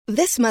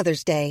This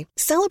Mother's Day,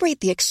 celebrate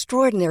the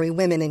extraordinary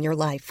women in your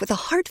life with a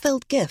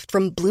heartfelt gift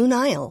from Blue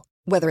Nile.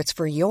 Whether it's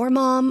for your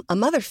mom, a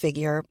mother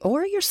figure,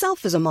 or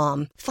yourself as a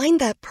mom, find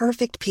that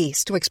perfect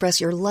piece to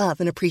express your love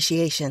and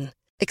appreciation.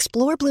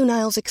 Explore Blue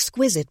Nile's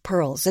exquisite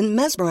pearls and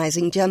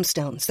mesmerizing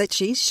gemstones that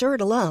she's sure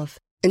to love.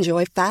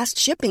 Enjoy fast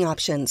shipping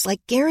options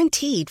like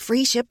guaranteed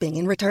free shipping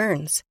and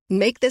returns.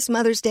 Make this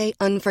Mother's Day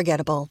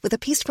unforgettable with a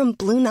piece from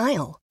Blue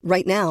Nile.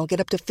 Right now, get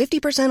up to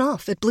 50%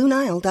 off at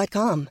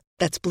BlueNile.com.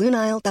 That's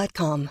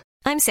BlueNile.com.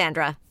 I'm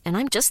Sandra, and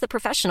I'm just the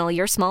professional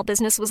your small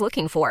business was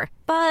looking for.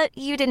 But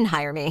you didn't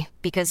hire me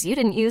because you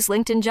didn't use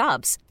LinkedIn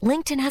Jobs.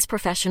 LinkedIn has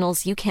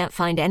professionals you can't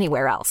find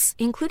anywhere else,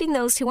 including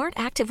those who aren't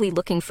actively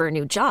looking for a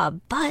new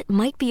job, but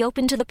might be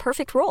open to the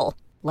perfect role,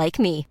 like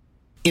me.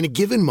 In a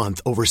given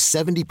month, over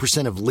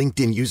 70% of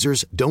LinkedIn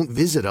users don't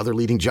visit other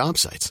leading job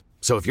sites.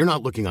 So if you're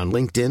not looking on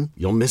LinkedIn,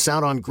 you'll miss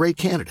out on great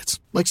candidates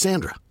like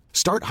Sandra.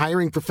 Start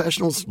hiring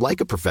professionals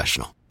like a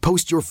professional.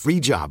 Post your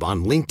free job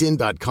on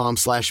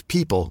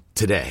linkedin.com/people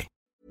today.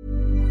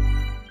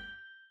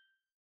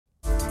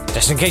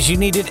 Just in case you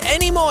needed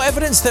any more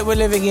evidence that we're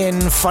living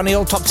in funny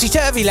old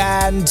topsy-turvy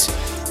land,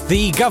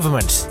 the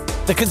government,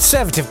 the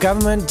Conservative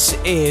government,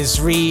 is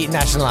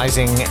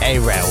renationalising a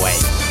railway.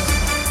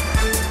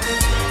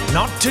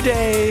 Not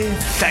today,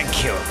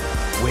 thank you,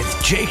 with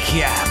Jake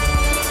Yap.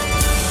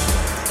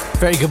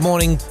 Very good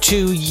morning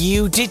to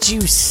you. Did you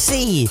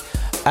see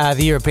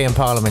the European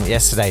Parliament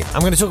yesterday?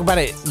 I'm going to talk about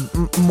it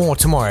more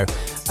tomorrow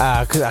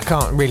because I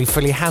can't really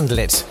fully handle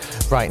it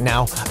right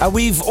now.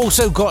 We've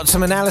also got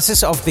some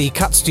analysis of the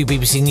cuts to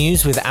BBC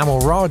News with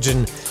Amal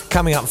Rajan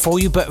coming up for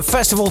you. But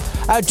first of all,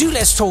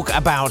 let's talk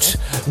about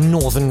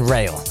Northern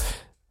Rail.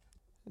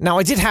 Now,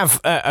 I did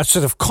have a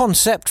sort of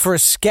concept for a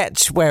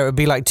sketch where it would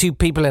be like two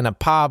people in a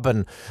pub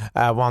and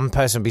one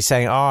person would be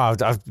saying,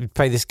 I've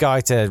paid this guy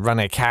to run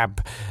a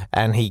cab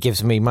and he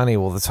gives me money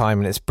all the time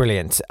and it's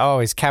brilliant. Oh,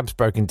 his cab's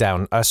broken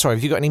down. Sorry,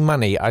 have you got any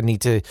money? I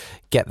need to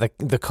get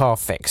the car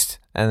fixed.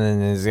 And then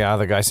there's the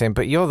other guy saying,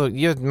 but you're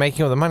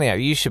making all the money out.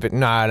 You should be.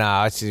 No.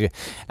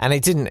 And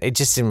it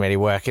just didn't really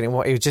work. And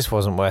it just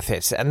wasn't worth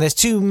it. And there's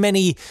too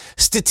many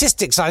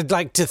statistics I'd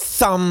like to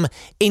thumb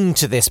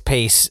into this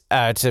piece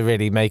to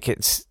really make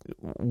it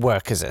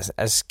work as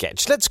a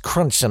sketch. Let's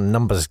crunch some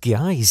numbers,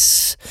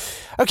 guys.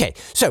 Okay,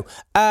 so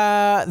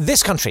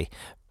this country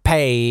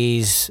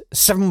pays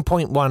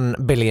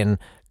 7.1 billion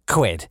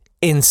quid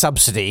in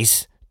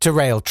subsidies to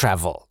rail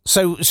travel.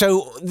 So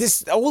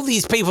all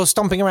these people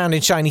stomping around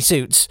in shiny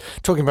suits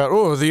talking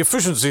about, the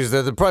efficiencies,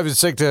 the private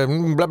sector,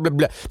 blah, blah,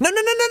 blah.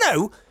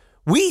 No.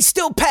 We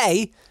still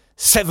pay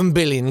 7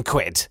 billion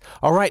quid.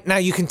 All right, now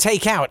you can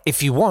take out,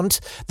 if you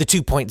want, the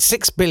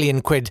 2.6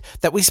 billion quid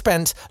that we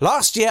spent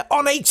last year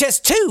on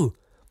HS2.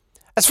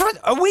 As far as,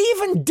 are we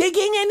even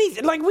digging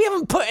anything? Like, we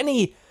haven't put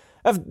any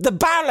of the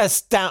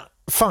ballast down.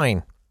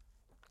 Fine.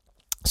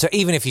 So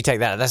even if you take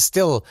that, that's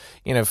still,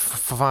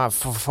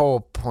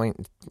 4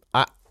 point...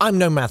 I'm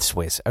no maths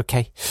whiz,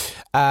 okay?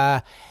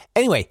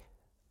 Anyway,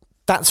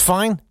 that's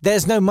fine.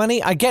 There's no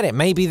money. I get it.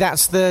 Maybe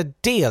that's the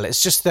deal.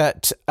 It's just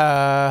that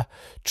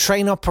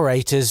train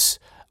operators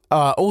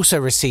also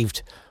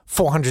received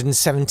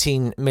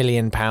 £417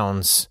 million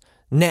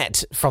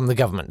net from the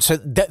government. So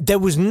there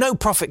was no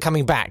profit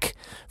coming back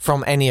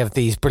from any of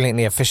these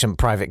brilliantly efficient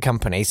private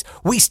companies.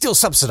 We still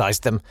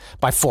subsidised them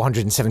by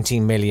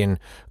 417 million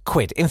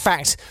quid. In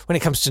fact, when it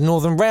comes to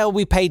Northern Rail,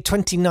 we paid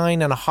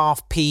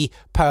 29.5p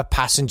per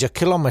passenger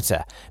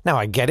kilometre. Now,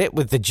 I get it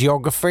with the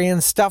geography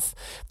and stuff.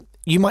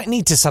 You might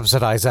need to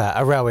subsidise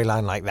a railway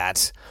line like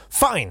that.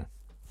 Fine.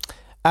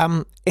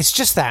 It's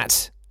just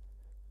that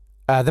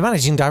the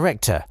managing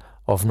director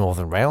of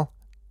Northern Rail,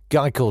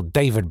 guy called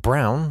David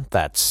Brown,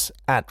 that's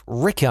at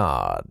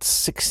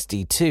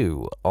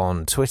Rickard62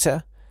 on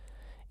Twitter,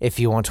 if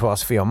you want to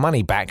ask for your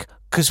money back,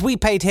 because we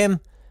paid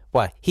him,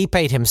 he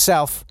paid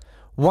himself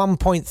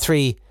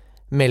 £1.3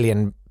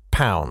 million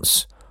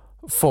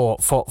for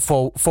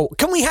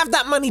can we have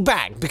that money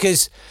back?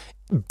 Because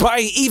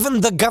by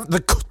even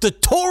the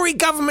Tory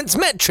government's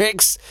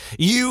metrics,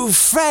 you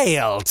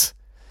failed.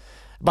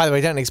 By the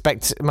way, don't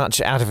expect much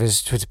out of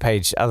his Twitter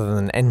page other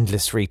than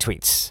endless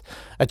retweets.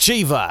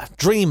 Achiever,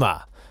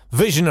 dreamer,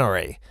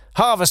 visionary,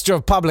 harvester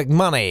of public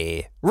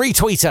money,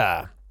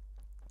 retweeter.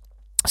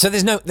 So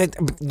there's no,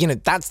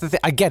 that's the thing.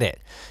 I get it.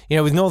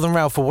 With Northern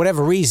Rail, for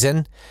whatever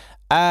reason,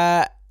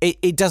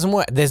 it doesn't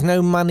work. There's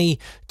no money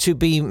to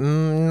be...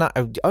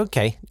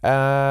 okay.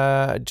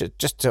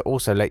 Just to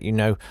also let you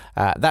know,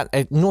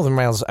 that Northern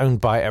Rail's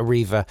owned by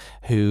Arriva,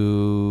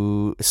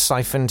 who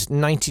siphoned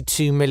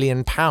 £92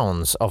 million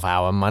of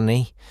our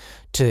money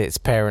to its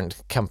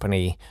parent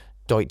company,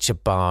 Deutsche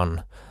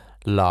Bahn,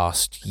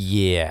 last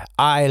year.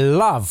 I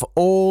love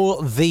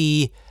all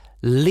the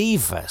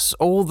leavers,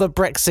 all the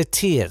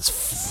Brexiteers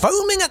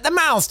foaming at the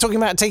mouth talking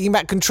about taking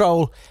back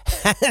control,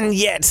 and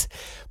yet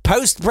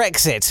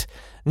post-Brexit,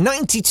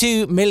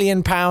 £92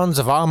 million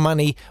of our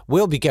money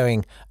will be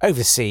going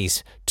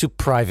overseas to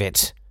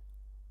private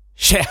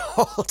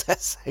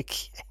shareholders.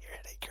 Okay,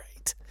 really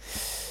great.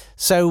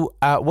 So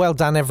well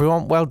done,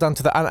 everyone. Well done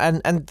to the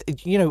and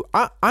you know,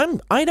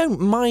 I don't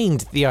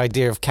mind the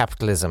idea of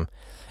capitalism.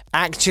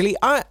 Actually,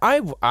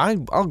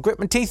 I'll grit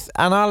my teeth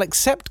and I'll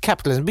accept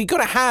capitalism. But you've got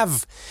to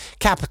have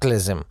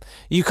capitalism.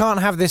 You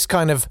can't have this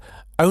kind of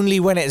only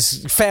when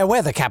it's fair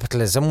weather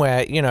capitalism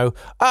where, you know,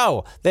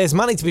 oh, there's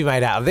money to be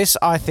made out of this.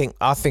 I think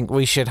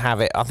we should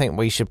have it. I think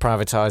we should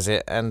privatise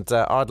it. And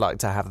I'd like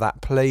to have that,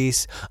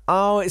 please.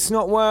 Oh, it's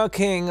not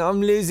working.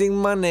 I'm losing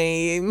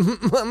money.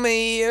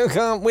 Mummy, I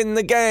can't win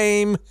the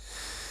game.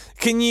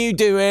 Can you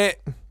do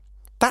it?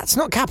 That's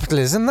not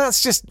capitalism.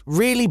 That's just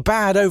really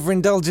bad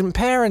overindulgent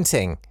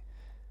parenting.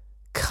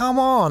 Come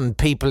on,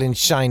 people in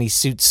shiny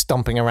suits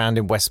stomping around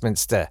in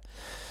Westminster.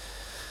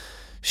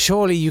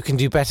 Surely you can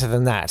do better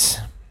than that.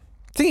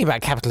 Thinking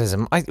about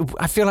capitalism, I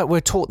feel like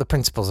we're taught the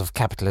principles of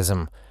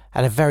capitalism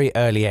at a very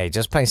early age. I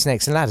was playing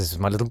Snakes and Ladders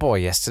with my little boy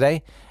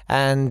yesterday,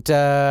 and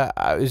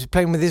I was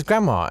playing with his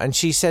grandma, and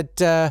she said,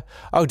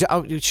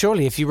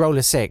 surely if you roll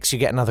a 6, you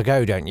get another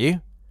go, don't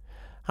you?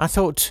 I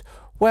thought,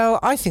 well,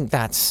 I think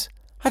that's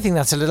a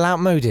little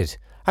outmoded.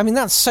 I mean,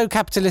 that's so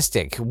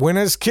capitalistic.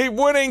 Winners keep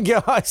winning,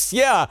 guys.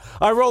 Yeah,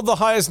 I rolled the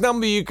highest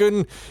number you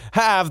can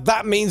have.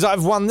 That means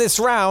I've won this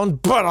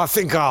round, but I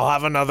think I'll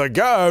have another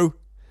go.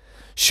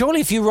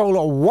 Surely if you roll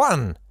a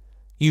 1,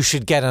 you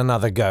should get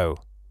another go.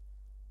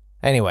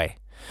 Anyway,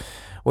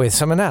 with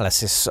some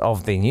analysis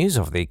of the news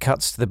of the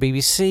cuts to the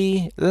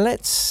BBC,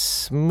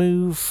 let's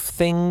move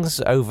things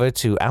over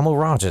to Amol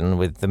Rajan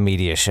with the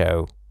media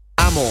show.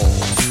 Amol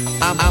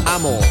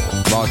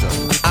Rajan.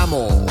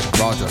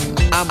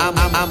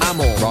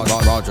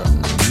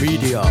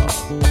 Media.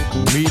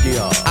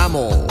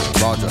 Amol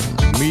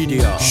Rajan.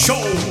 Media.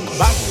 Show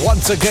back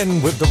once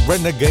again with the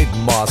Renegade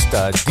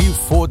Master,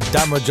 D4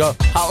 Damager,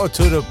 power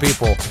to the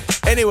people.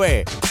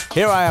 Anyway,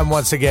 here I am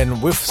once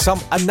again with some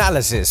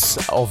analysis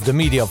of the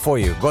media for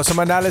you. Got some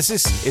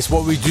analysis? It's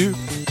what we do.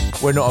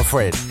 We're not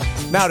afraid.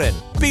 Now then,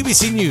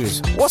 BBC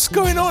News. What's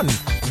going on?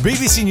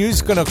 BBC News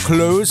is going to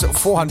close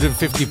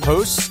 450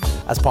 posts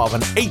as part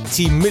of an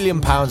 £80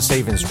 million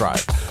savings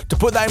drive. To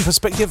put that in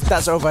perspective,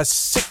 that's over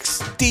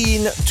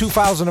 16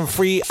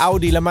 2003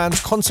 Audi Le Mans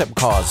concept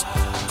cars.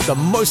 The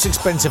most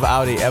expensive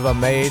Audi ever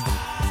made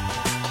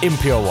in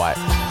pure white.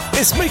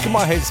 It's making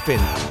my head spin.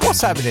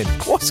 What's happening?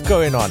 What's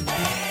going on?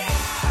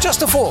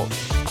 Just a thought.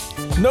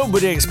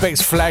 Nobody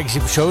expects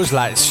flagship shows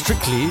like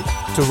Strictly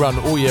to run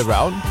all year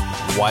round.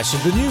 Why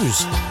should the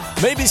news?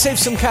 Maybe save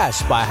some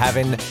cash by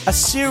having a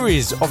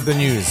series of the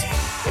news.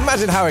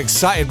 Imagine how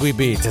excited we'd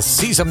be to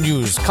see some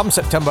news come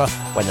September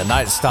when the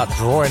nights start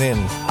drawing in.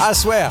 I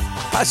swear,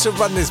 I should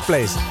run this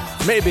place.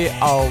 Maybe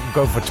I'll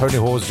go for Tony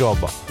Hall's job.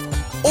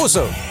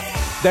 Also,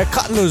 they're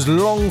cutting those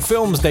long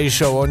films they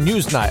show on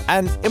Newsnight,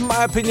 and in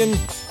my opinion,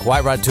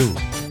 quite right too.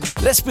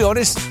 Let's be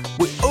honest,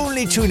 we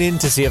only tune in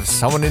to see if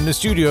someone in the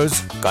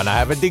studio's gonna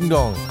have a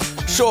ding-dong.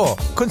 Sure,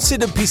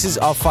 considered pieces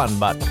are fun,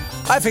 but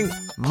I think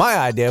my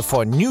idea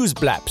for news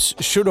blaps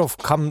should have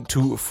come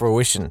to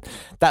fruition.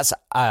 That's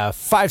a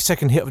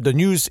 5-second hit of the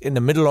news in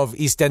the middle of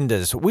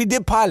EastEnders. We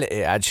did pilot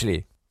it,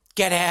 actually.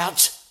 Get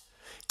out!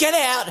 Get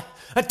out!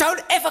 And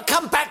don't ever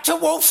come back to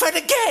Walford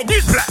again!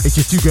 Newsblap! It's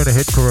just you going to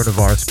hit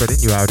coronavirus spreading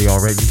your Audi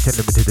R8 V10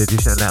 limited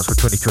edition announced for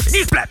 2020.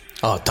 Newsblap!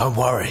 Oh, don't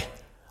worry.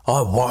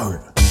 I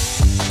won't.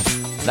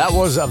 That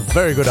was a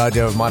very good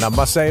idea of mine, I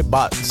must say,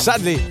 but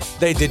sadly,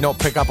 they did not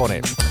pick up on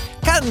it.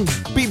 Can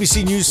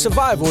BBC News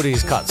survive all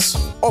these cuts?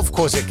 Of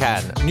course it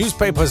can.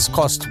 Newspapers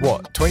cost,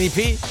 what,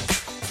 20p?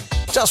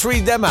 Just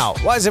read them out.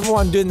 Why is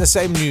everyone doing the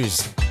same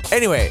news?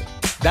 Anyway,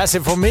 that's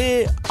it from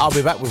me. I'll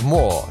be back with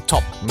more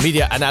top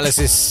media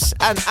analysis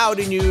and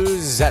Audi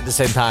news at the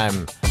same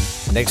time.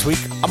 Next week,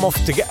 I'm off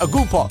to get a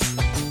goo pop.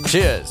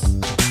 Cheers.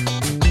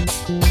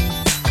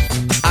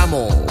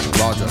 Amol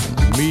Rajan.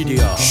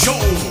 Media.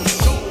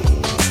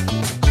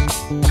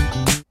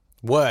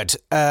 Word.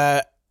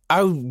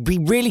 I would be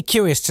really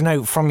curious to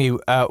know from you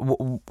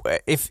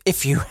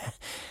if you,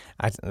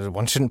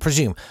 one shouldn't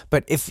presume,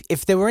 but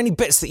if there were any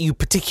bits that you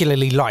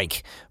particularly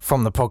like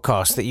from the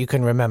podcast that you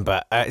can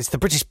remember. It's the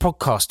British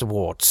Podcast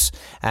Awards,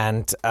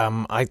 and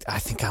I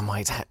think I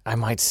might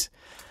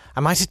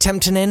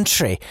attempt an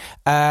entry,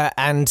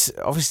 and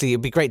obviously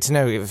it'd be great to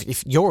know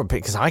if you're a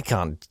bit, because I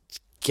can't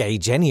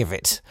gauge any of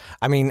it.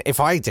 I mean, if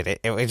I did it,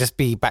 it would just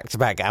be back to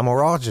back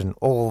Amol Rajan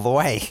all the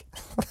way.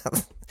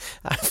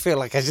 I feel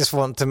like I just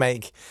want to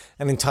make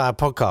an entire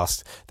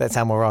podcast that's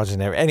Amol Rajan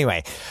there.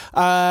 Anyway,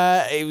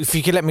 if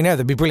you could let me know,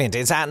 that'd be brilliant.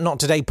 It's at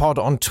NotTodayPod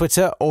on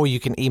Twitter, or you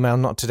can email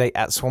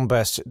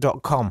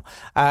nottoday@swanburst.com.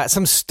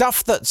 Some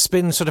stuff that's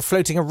been sort of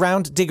floating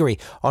around. Diggory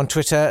on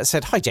Twitter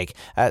said, "Hi Jake,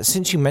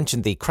 since you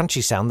mentioned the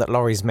crunchy sound that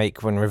lorries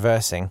make when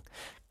reversing."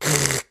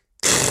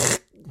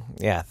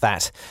 Yeah,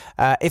 that.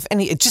 If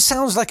any, it just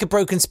sounds like a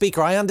broken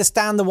speaker. I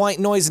understand the white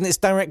noise and it's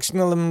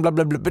directional and blah,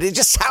 blah, blah, but it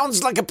just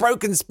sounds like a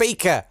broken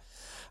speaker.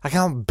 I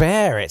can't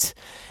bear it.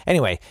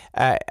 Anyway,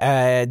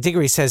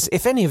 Diggory says,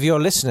 if any of your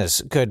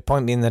listeners could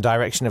point me in the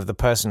direction of the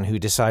person who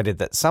decided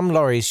that some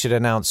lorries should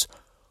announce,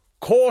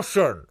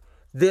 "Caution,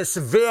 this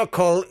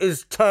vehicle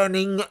is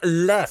turning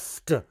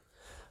left,"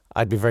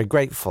 I'd be very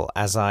grateful,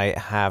 as I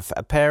have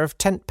a pair of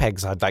tent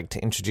pegs I'd like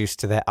to introduce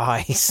to their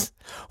eyes.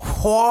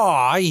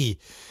 Why?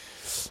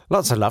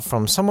 Lots of love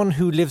from someone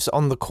who lives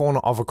on the corner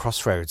of a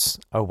crossroads.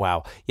 Oh,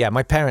 wow. Yeah,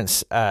 my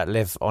parents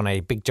live on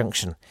a big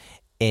junction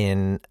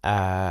in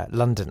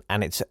London,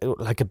 and it's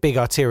like a big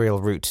arterial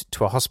route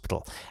to a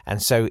hospital.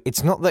 And so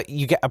it's not that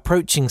you get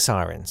approaching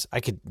sirens.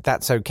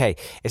 That's okay.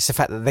 It's the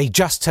fact that they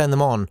just turn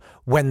them on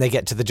when they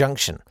get to the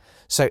junction.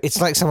 So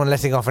it's like someone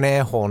letting off an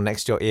air horn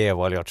next to your ear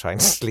while you're trying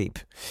to sleep.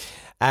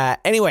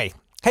 Anyway,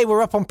 hey,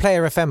 we're up on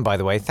Player FM, by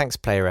the way. Thanks,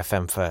 Player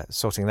FM, for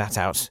sorting that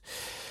out.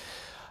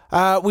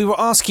 We were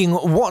asking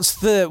what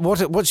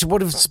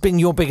has been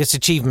your biggest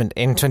achievement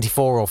in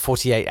 24 or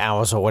 48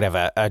 hours or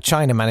whatever.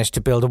 China managed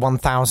to build a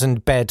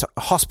 1,000-bed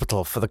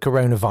hospital for the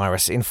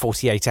coronavirus in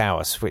 48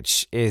 hours,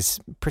 which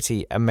is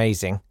pretty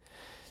amazing.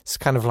 It's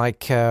kind of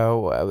like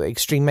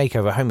Extreme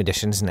Makeover Home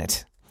Edition, isn't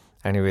it?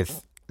 Only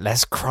with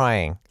less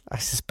crying, I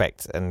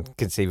suspect, and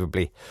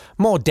conceivably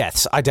more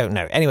deaths. I don't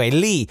know. Anyway,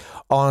 Lee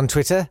on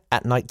Twitter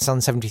at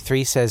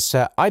NightSun73 says,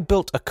 I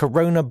built a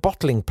corona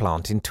bottling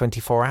plant in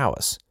 24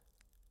 hours.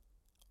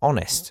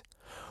 Honest.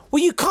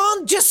 Well, you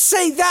can't just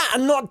say that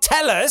and not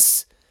tell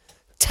us.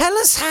 Tell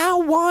us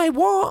how, why,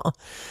 what.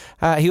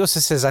 He also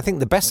says, I think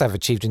the best I've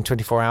achieved in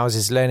 24 hours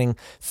is learning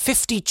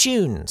 50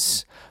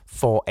 tunes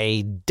for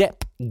a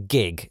Depp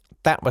gig.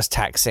 That was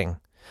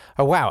taxing.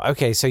 Oh, wow.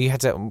 Okay, so you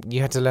had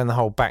to learn the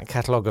whole back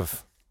catalogue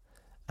of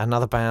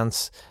another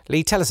band's.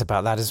 Lee, tell us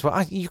about that as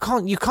well. You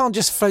can't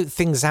just float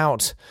things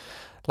out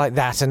like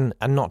that and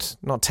not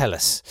tell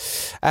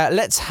us.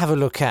 Let's have a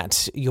look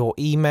at your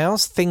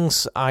emails.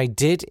 Things I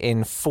did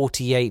in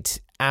 48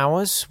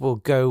 hours. We'll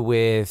go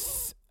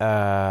with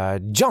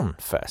John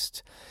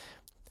first.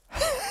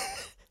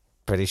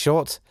 Pretty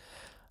short.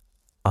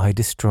 I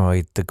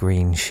destroyed the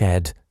green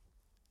shed.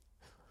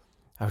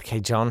 Okay,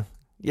 John.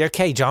 You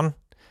okay, John?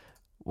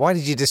 Why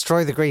did you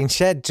destroy the green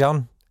shed,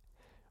 John?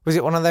 Was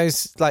it one of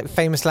those like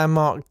famous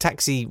landmark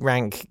taxi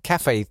rank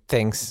cafe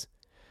things?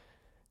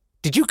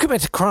 Did you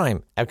commit a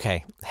crime?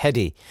 Okay,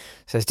 Hedy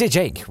says, Dear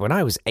Jake, when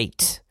I was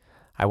 8,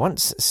 I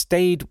once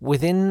stayed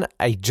within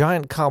a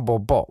giant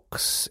cardboard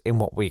box in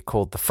what we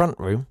called the front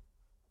room,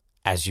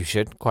 as you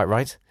should, quite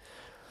right,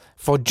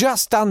 for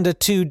just under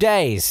 2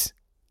 days.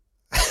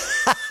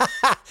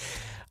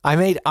 I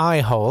made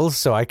eye holes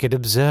so I could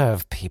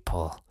observe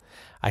people.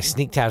 I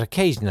sneaked out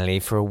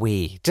occasionally for a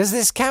wee. Does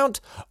this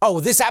count?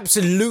 Oh, this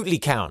absolutely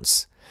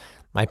counts.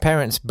 My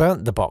parents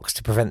burnt the box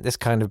to prevent this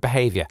kind of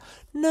behaviour.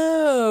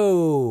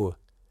 No!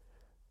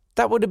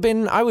 That would have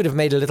been... I would have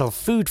made a little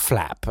food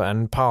flap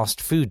and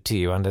passed food to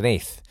you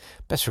underneath.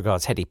 Best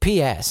regards, Hedy.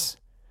 P.S.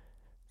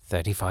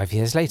 35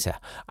 years later,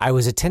 I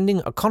was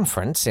attending a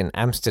conference in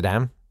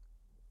Amsterdam.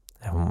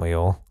 Haven't we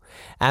all?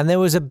 And there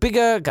was a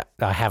bigger...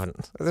 I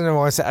haven't. I don't know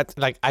why I said...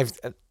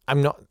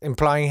 I'm not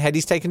implying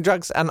Hedy's taken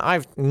drugs, and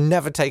I've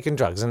never taken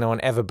drugs, and no one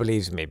ever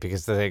believes me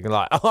because they're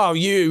like, oh,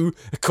 you,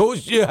 of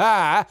course you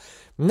have.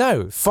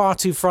 No, far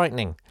too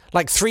frightening.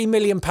 Like £3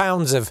 million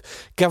of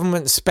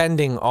government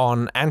spending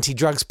on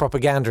anti-drugs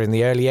propaganda in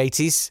the early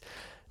 80s.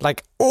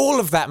 Like all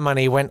of that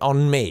money went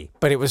on me,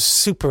 but it was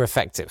super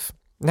effective.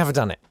 Never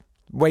done it.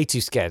 Way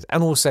too scared.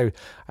 And also,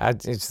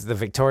 it's the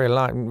Victoria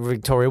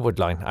Wood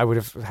line. I would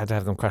have had to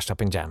have them crushed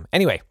up in jam.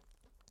 Anyway.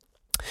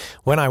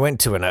 When I went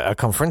to a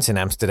conference in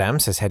Amsterdam,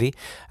 says Hedy,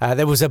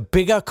 there was a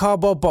bigger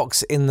cardboard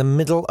box in the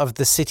middle of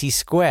the city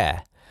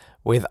square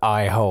with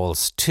eye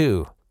holes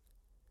too.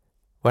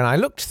 When I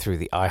looked through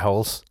the eye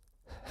holes,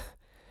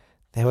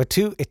 there were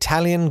 2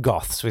 Italian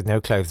goths with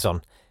no clothes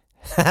on,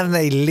 and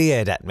they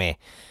leered at me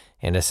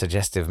in a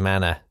suggestive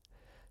manner.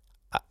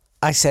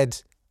 I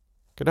said,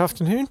 good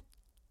afternoon,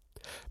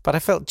 but I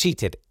felt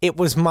cheated. It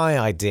was my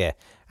idea.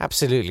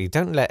 Absolutely.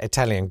 Don't let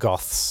Italian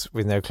goths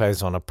with no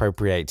clothes on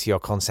appropriate your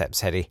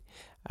concepts, Hedy.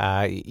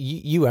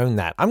 You own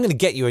that. I'm going to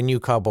get you a new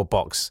cardboard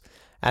box.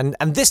 And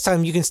this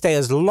time you can stay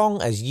as long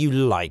as you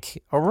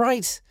like. All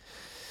right?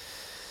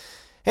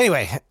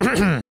 Anyway.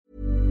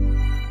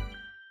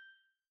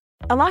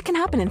 A lot can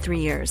happen in 3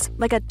 years.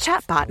 Like a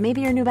chatbot may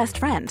be your new best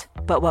friend.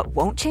 But what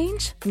won't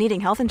change? Needing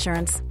health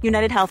insurance.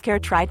 United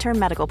Healthcare Tri-Term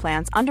Medical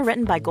Plans,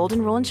 underwritten by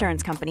Golden Rule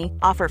Insurance Company,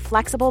 offer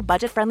flexible,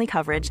 budget-friendly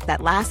coverage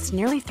that lasts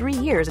nearly 3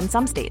 years in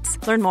some states.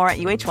 Learn more at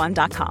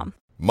UH1.com.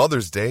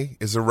 Mother's Day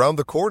is around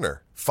the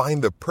corner.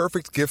 Find the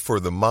perfect gift for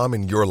the mom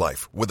in your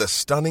life with a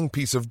stunning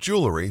piece of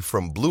jewelry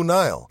from Blue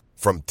Nile.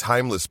 From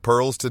timeless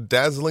pearls to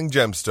dazzling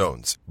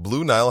gemstones,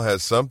 Blue Nile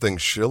has something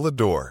she'll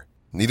adore.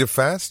 Need it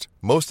fast?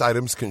 Most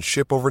items can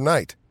ship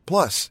overnight.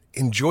 Plus,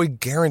 enjoy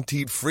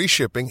guaranteed free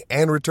shipping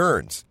and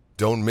returns.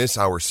 Don't miss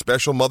our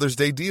special Mother's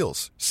Day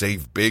deals.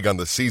 Save big on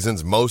the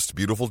season's most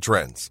beautiful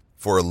trends.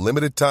 For a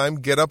limited time,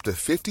 get up to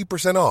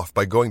 50% off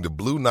by going to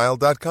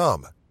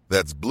BlueNile.com.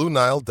 That's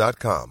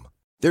BlueNile.com.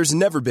 There's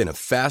never been a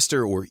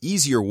faster or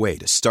easier way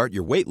to start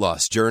your weight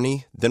loss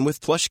journey than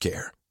with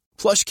PlushCare.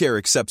 PlushCare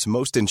accepts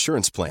most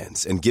insurance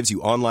plans and gives you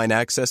online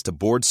access to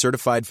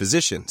board-certified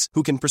physicians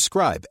who can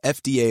prescribe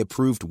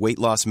FDA-approved weight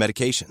loss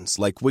medications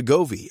like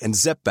Wegovy and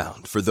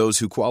Zepbound for those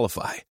who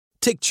qualify.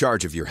 Take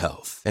charge of your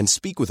health and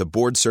speak with a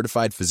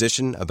board-certified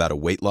physician about a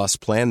weight loss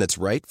plan that's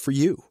right for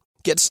you.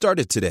 Get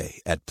started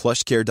today at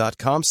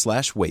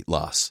plushcare.com/weight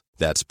loss.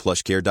 That's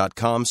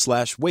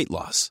plushcare.com/weight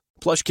loss.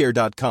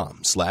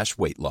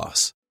 plushcare.com/weight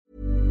loss.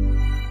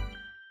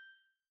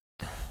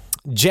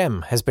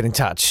 Jem has been in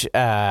touch.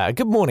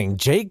 Good morning,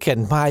 Jake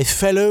and my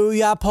fellow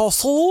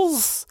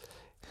Yapostles.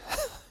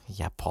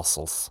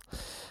 Yapostles.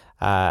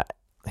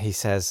 He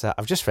says,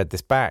 I've just read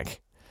this back,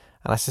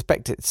 and I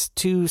suspect it's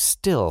too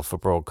still for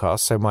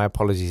broadcast, so my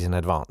apologies in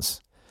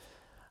advance.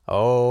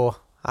 Oh,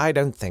 I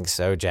don't think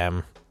so,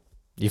 Jem.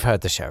 You've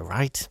heard the show,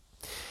 right?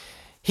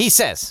 He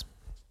says,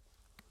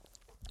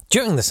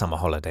 during the summer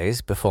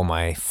holidays, before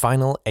my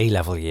final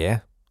A-level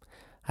year,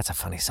 that's a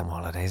funny summer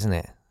holiday, isn't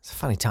it? It's a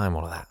funny time,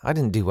 all of that. I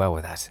didn't do well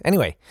with that.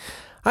 Anyway,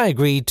 I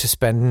agreed to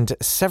spend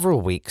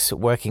several weeks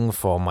working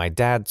for my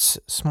dad's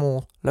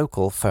small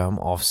local firm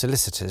of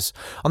solicitors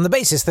on the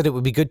basis that it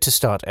would be good to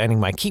start earning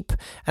my keep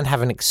and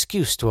have an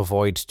excuse to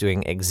avoid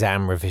doing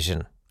exam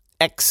revision.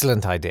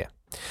 Excellent idea.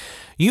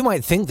 You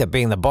might think that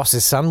being the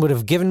boss's son would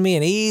have given me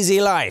an easy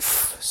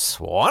life,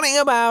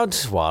 swanning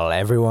about while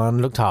everyone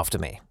looked after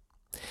me.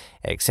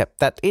 Except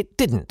that it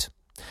didn't.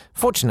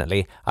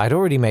 Fortunately, I'd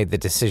already made the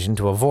decision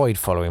to avoid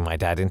following my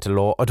dad into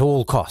law at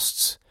all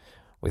costs.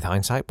 With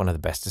hindsight, one of the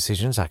best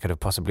decisions I could have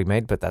possibly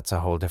made, but that's a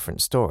whole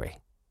different story.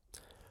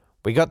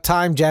 We got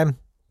time, Jem.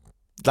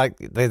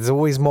 There's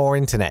always more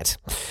internet.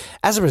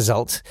 As a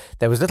result,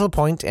 there was little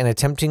point in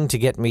attempting to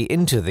get me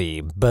into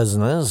the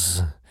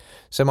business,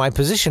 so my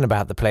position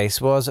about the place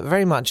was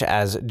very much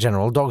as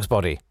General Dog's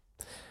Body.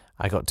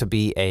 I got to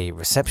be a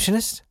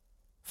receptionist,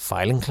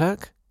 filing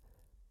clerk,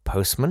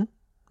 postman.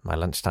 My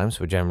lunchtimes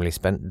were generally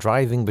spent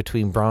driving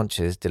between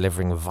branches,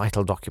 delivering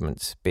vital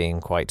documents,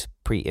 being quite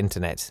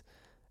pre-internet.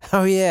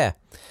 Oh yeah,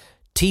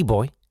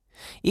 tea-boy,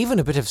 even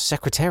a bit of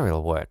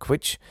secretarial work,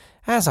 which,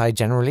 as I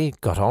generally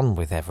got on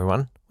with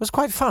everyone, was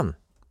quite fun.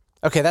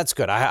 Okay, that's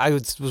good. I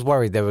was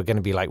worried there were going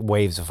to be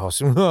waves of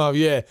hosting. Oh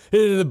yeah,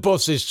 the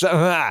bosses.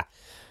 But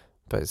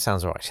it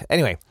sounds all right.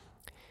 Anyway,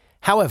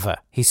 however,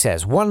 he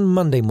says, one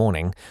Monday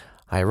morning,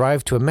 I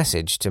arrived to a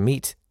message to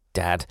meet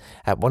Dad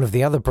at one of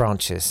the other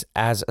branches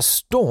as a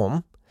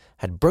storm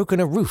had broken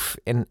a roof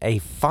in a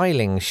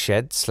filing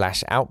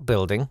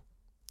shed/outbuilding.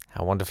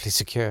 How wonderfully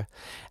secure.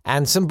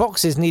 And some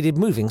boxes needed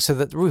moving so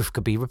that the roof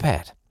could be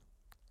repaired.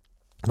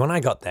 When I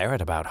got there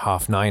at about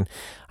 9:30,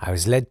 I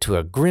was led to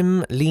a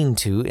grim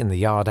lean-to in the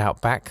yard out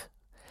back.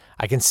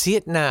 I can see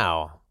it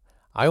now.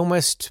 I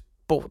almost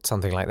bought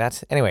something like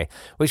that. Anyway,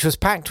 which was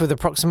packed with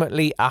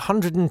approximately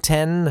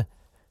 110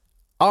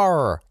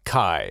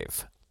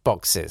 archive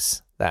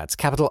boxes. That's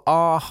capital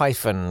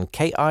R-KIVE.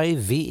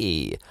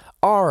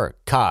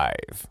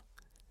 Archive.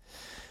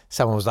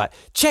 Someone was like,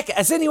 check,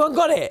 has anyone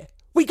got it?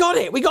 We got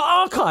it. We got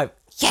archive.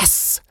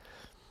 Yes.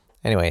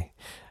 Anyway,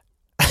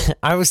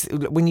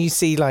 when you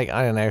see I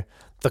don't know,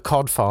 The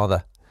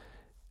Codfather,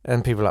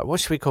 and people are like, what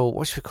should we call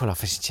our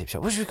fish and chip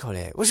shop? What should we call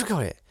it?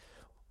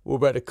 What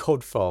about The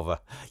Codfather?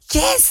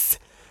 Yes.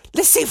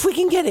 Let's see if we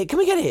can get it. Can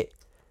we get it?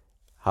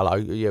 Hello.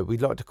 Yeah,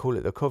 we'd like to call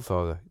it The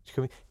Codfather.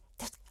 Can we?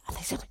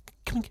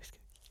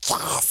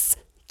 Yes.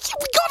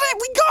 We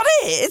got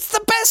it. It's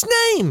the best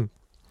name.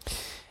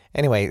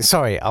 Anyway,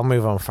 sorry, I'll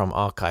move on from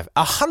archive.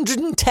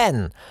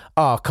 110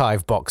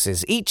 archive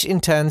boxes, each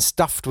in turn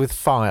stuffed with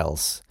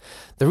files.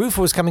 The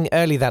roofer was coming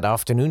early that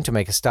afternoon to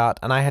make a start,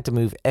 and I had to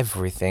move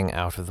everything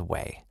out of the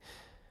way.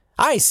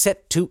 I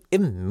set to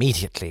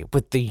immediately,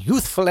 with the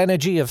youthful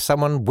energy of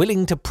someone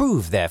willing to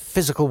prove their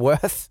physical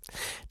worth,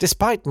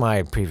 despite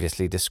my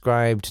previously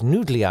described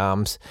noodly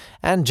arms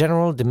and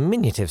general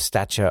diminutive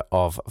stature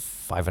of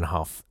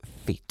 5.5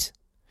 feet.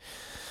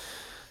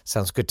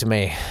 Sounds good to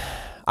me.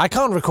 I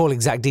can't recall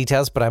exact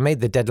details, but I made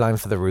the deadline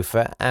for the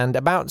roofer, and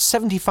about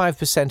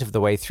 75% of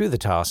the way through the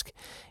task,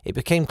 it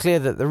became clear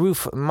that the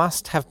roof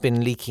must have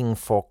been leaking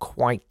for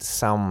quite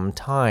some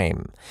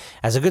time,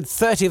 as a good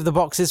 30 of the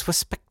boxes were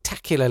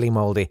spectacularly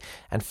mouldy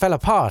and fell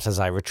apart as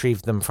I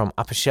retrieved them from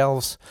upper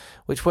shelves,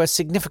 which were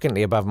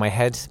significantly above my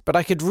head, but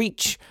I could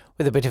reach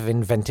with a bit of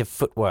inventive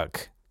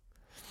footwork.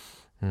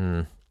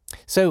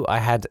 So I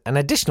had an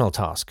additional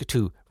task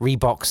to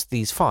rebox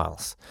these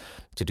files.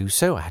 To do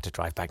so, I had to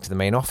drive back to the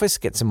main office,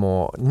 get some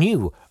more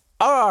new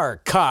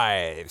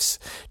archives,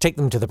 take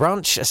them to the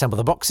branch, assemble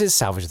the boxes,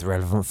 salvage the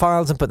relevant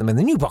files, and put them in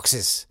the new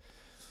boxes.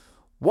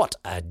 What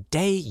a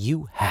day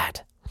you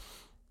had.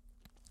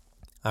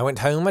 I went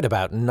home at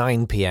about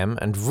 9 p.m.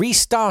 and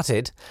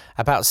restarted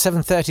about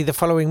 7:30 the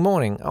following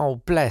morning. Oh,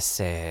 bless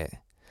it.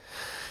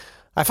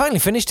 I finally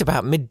finished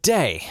about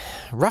midday,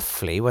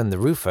 roughly when the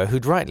roofer,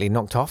 who'd rightly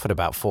knocked off at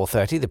about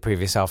 4:30 the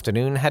previous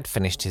afternoon, had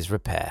finished his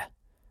repair.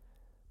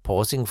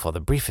 Pausing for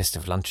the briefest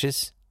of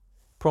lunches.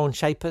 Prawn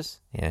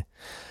shapers? Yeah.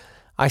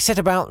 I set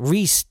about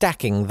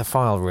restacking the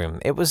file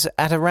room. It was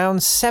at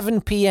around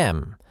 7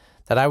 p.m.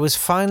 that I was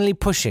finally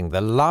pushing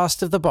the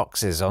last of the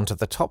boxes onto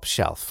the top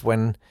shelf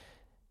when,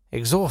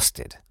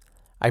 exhausted,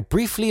 I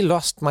briefly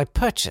lost my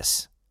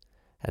purchase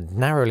and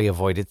narrowly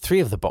avoided 3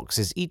 of the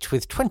boxes, each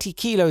with 20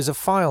 kilos of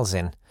files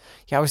in.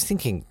 Yeah, I was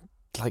thinking,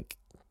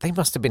 They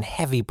must have been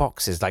heavy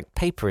boxes, like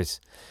paper is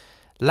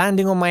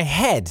landing on my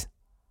head.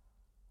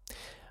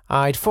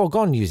 I'd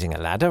foregone using a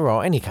ladder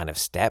or any kind of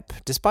step,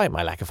 despite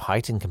my lack of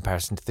height in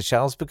comparison to the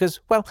shelves,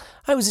 because, well,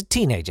 I was a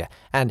teenager,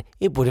 and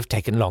it would have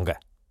taken longer.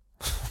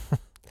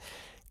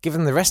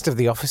 Given the rest of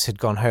the office had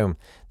gone home,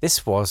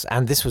 this was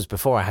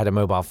before I had a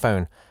mobile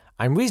phone,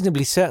 I'm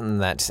reasonably certain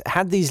that,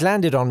 had these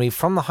landed on me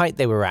from the height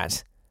they were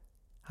at,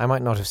 I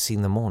might not have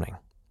seen the morning.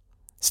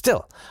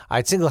 Still,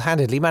 I'd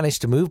single-handedly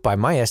managed to move, by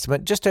my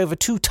estimate, just over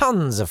 2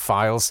 tons of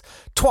files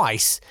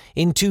twice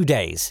in 2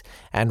 days,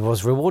 and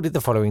was rewarded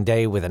the following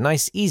day with a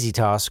nice, easy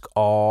task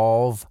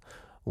of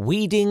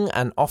weeding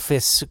an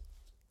office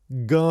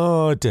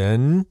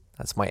garden.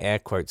 That's my air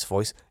quotes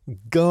voice.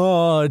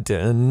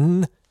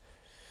 Garden.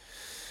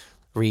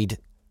 Read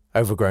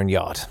overgrown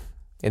yard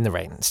in the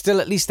rain.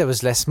 Still, at least there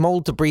was less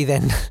mould to breathe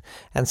in,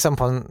 and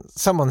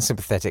someone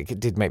sympathetic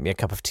did make me a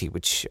cup of tea,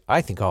 which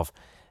I think of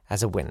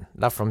as a win.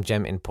 Love from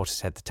Jem in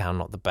Portishead, the town,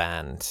 not the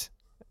band.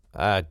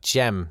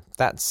 Jem,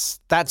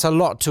 that's a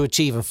lot to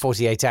achieve in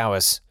 48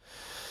 hours.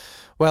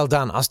 Well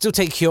done. I'll still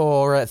take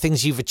your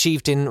things you've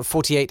achieved in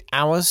 48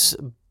 hours,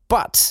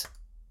 but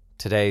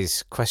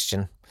today's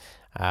question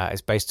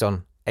is based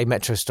on a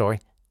Metro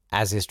story,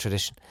 as is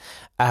tradition.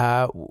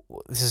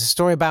 This is a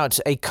story about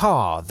a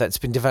car that's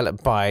been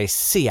developed by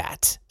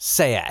Seat,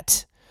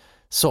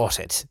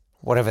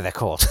 whatever they're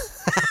called.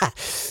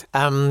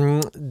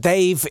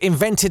 They've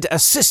invented a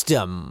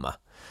system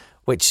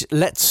which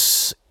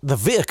lets the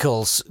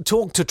vehicles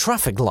talk to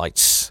traffic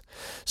lights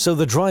so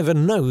the driver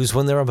knows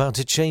when they're about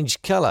to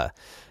change colour.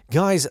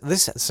 Guys,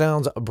 this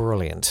sounds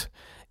brilliant.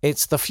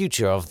 It's the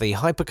future of the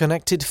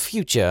hyper-connected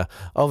future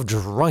of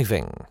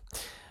driving.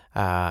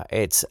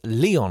 It's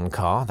Leon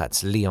car,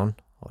 that's Leon,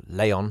 or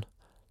Leon,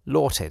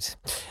 Lorted,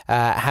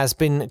 has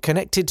been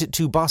connected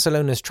to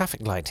Barcelona's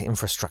traffic light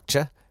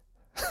infrastructure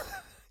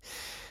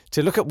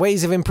to look at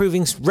ways of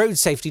improving road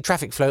safety,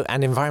 traffic flow,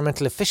 and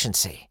environmental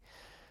efficiency.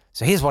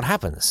 So here's what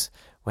happens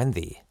when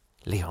the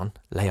Leon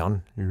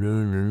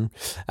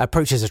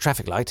approaches a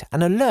traffic light.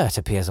 An alert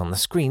appears on the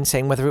screen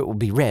saying whether it will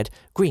be red,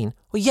 green,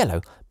 or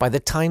yellow by the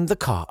time the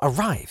car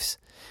arrives.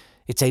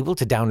 It's able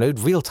to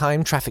download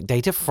real-time traffic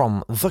data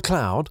from the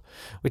cloud,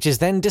 which is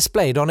then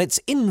displayed on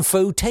its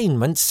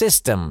infotainment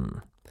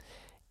system.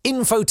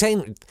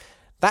 Infotainment?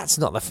 That's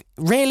not the...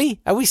 Really?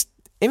 Are we...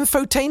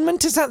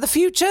 Infotainment? Is that the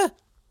future?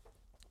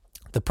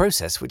 The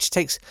process, which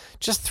takes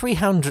just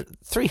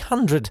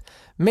 300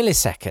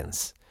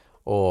 milliseconds,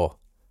 or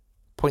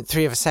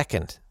 0.3 of a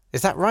second.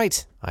 Is that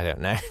right? I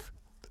don't know.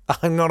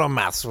 I'm not a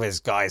maths whiz,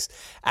 guys,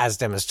 as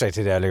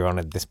demonstrated earlier on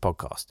in this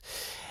podcast.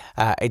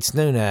 It's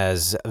known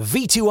as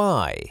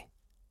V2I,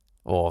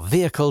 or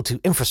Vehicle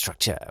to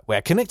Infrastructure,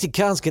 where connected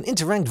cars can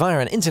interact via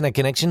an internet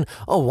connection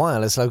or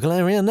wireless local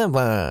area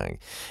network.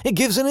 It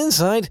gives an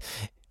insight...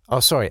 Oh,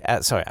 sorry, I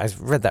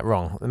read that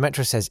wrong. The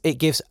Metro says it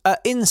gives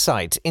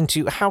insight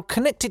into how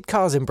connected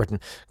cars in Britain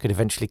could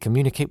eventually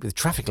communicate with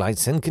traffic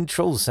lights and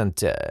control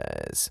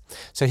centres.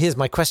 So here's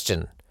my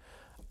question.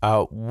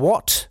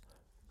 What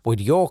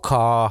would your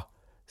car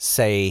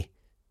say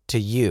to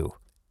you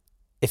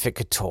if it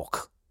could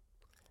talk?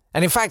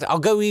 And in fact, I'll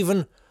go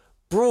even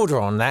broader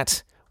on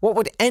that. What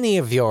would any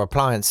of your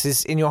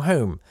appliances in your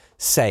home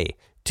say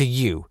to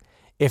you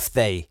if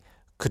they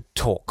could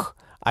talk?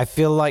 I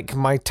feel like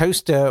my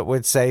toaster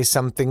would say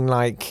something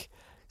like,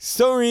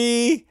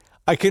 "Sorry,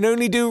 I can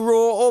only do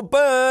raw or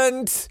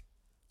burnt.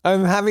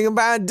 I'm having a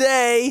bad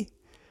day."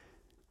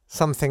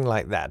 Something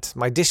like that.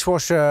 My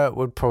dishwasher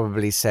would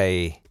probably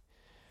say,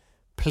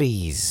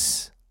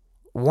 "Please,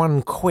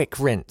 one quick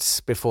rinse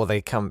before they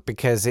come,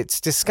 because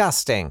it's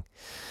disgusting."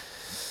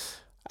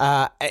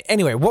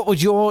 Anyway, what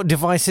would your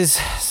devices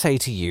say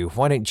to you?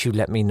 Why don't you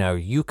let me know?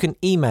 You can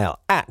email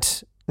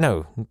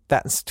no,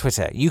 that's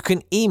Twitter. You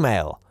can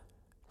email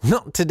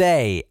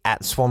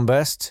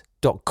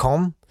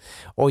nottoday@swanburst.com,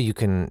 or you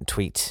can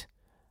tweet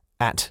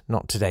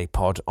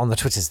 @nottodaypod on the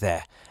Twitters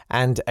there.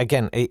 And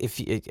again,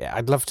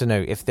 I'd love to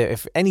know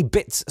if any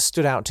bits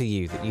stood out to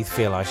you that you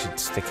feel I should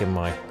stick in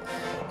my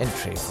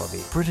entry for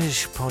the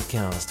British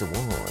Podcast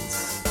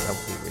Awards. That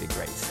would be really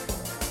great.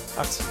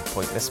 That's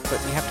pointless, but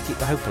you have to keep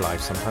the hope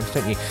alive sometimes,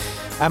 don't you?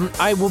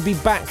 I will be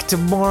back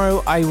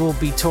tomorrow. I will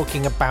be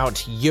talking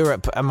about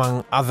Europe,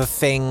 among other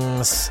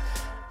things.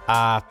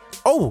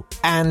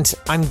 And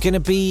I'm going to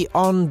be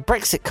on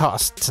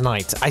Brexitcast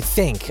tonight, I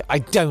think. I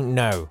don't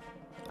know.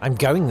 I'm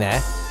going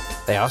there.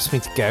 They asked me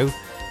to go.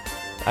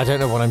 I don't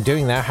know what I'm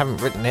doing there. I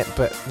haven't written it,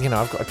 but,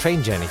 I've got a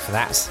train journey for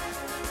that.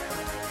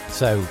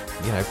 So,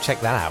 check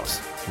that out.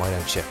 Why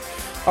don't you?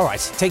 All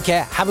right, take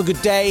care. Have a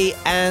good day,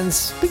 and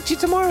speak to you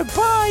tomorrow.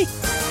 Bye!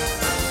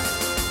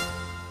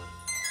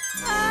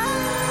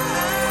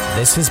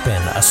 This has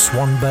been a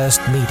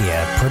Swanburst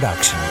Media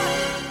production.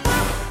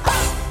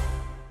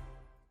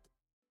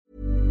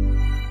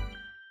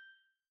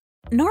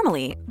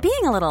 Normally,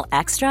 being a little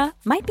extra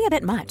might be a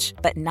bit much,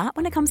 but not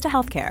when it comes to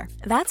healthcare.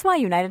 That's why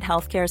United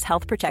Healthcare's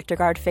Health Protector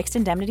Guard fixed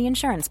indemnity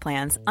insurance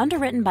plans,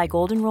 underwritten by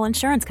Golden Rule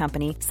Insurance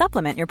Company,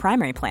 supplement your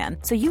primary plan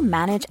so you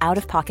manage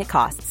out-of-pocket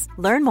costs.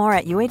 Learn more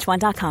at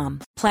uh1.com.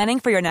 Planning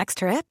for your next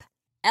trip?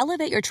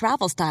 Elevate your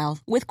travel style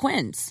with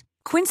Quince.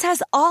 Quince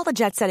has all the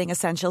jet-setting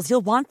essentials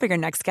you'll want for your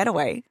next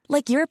getaway,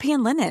 like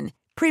European linen,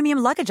 premium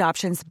luggage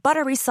options,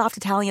 buttery soft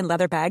Italian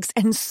leather bags,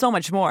 and so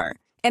much more.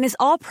 And is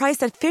all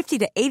priced at 50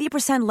 to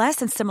 80% less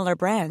than similar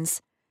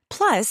brands.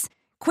 Plus,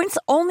 Quince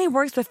only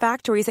works with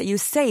factories that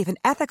use safe and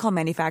ethical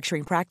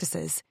manufacturing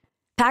practices.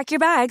 Pack your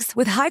bags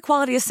with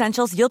high-quality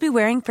essentials you'll be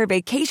wearing for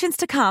vacations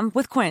to come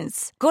with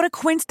Quince. Go to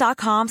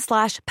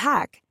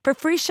quince.com/pack for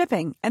free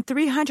shipping and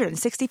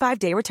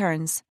 365-day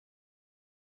returns.